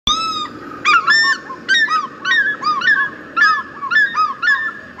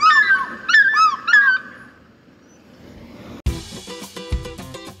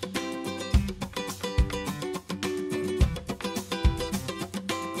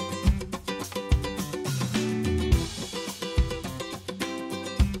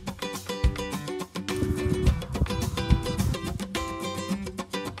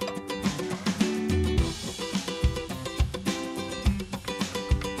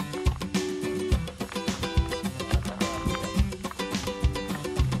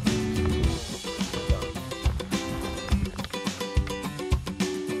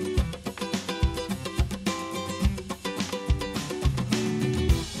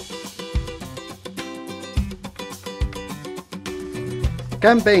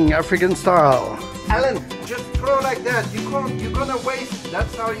Camping African style. Alan, just throw like that. You're gonna waste.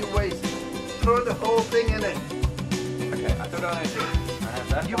 That's how you waste. Throw the whole thing in it. Okay, I don't know anything. I have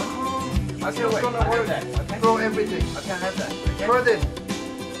that. It's not gonna work. Okay. Throw everything. I can't have that. Okay. Throw it in.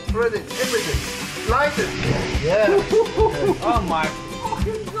 Throw it in. Everything. Light it. Yeah. Okay. Oh my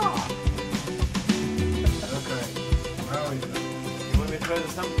fucking god. Okay. Now you go. You want me to throw the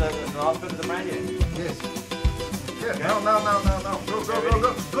last bit of the brand in? Yes. Yeah. Okay. No. Go.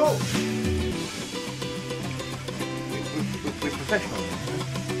 Go. We're professional.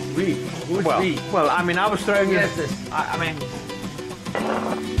 Well, I mean, I was throwing Yes. this. I mean.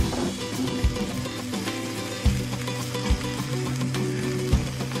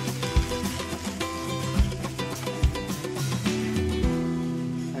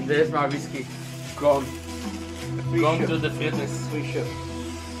 And there's my whiskey. Gone. Gone to the fitness. We should.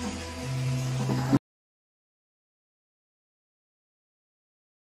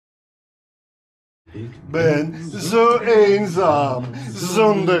 Ik ben zo eenzaam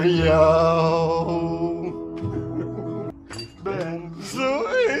zonder jou. Ik ben zo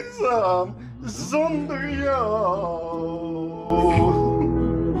eenzaam zonder jou.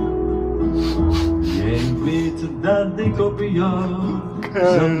 Jij weet dat ik op jou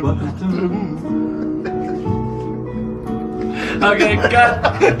zou wachten. Okay, cut.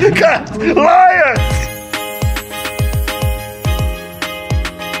 Cut! Liar!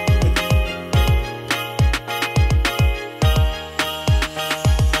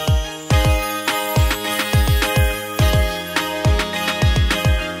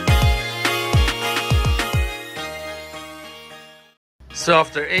 So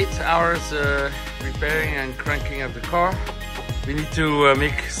after 8 hours repairing and cranking up the car, we need to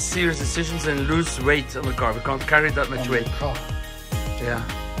make serious decisions and lose weight on the car. We can't carry that much weight. Car. Yeah.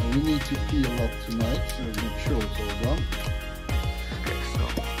 And we need to pee a lot tonight, so make sure it's all done. Okay, so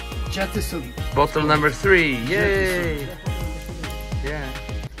Jettison. bottle number 3. Yay! Yeah.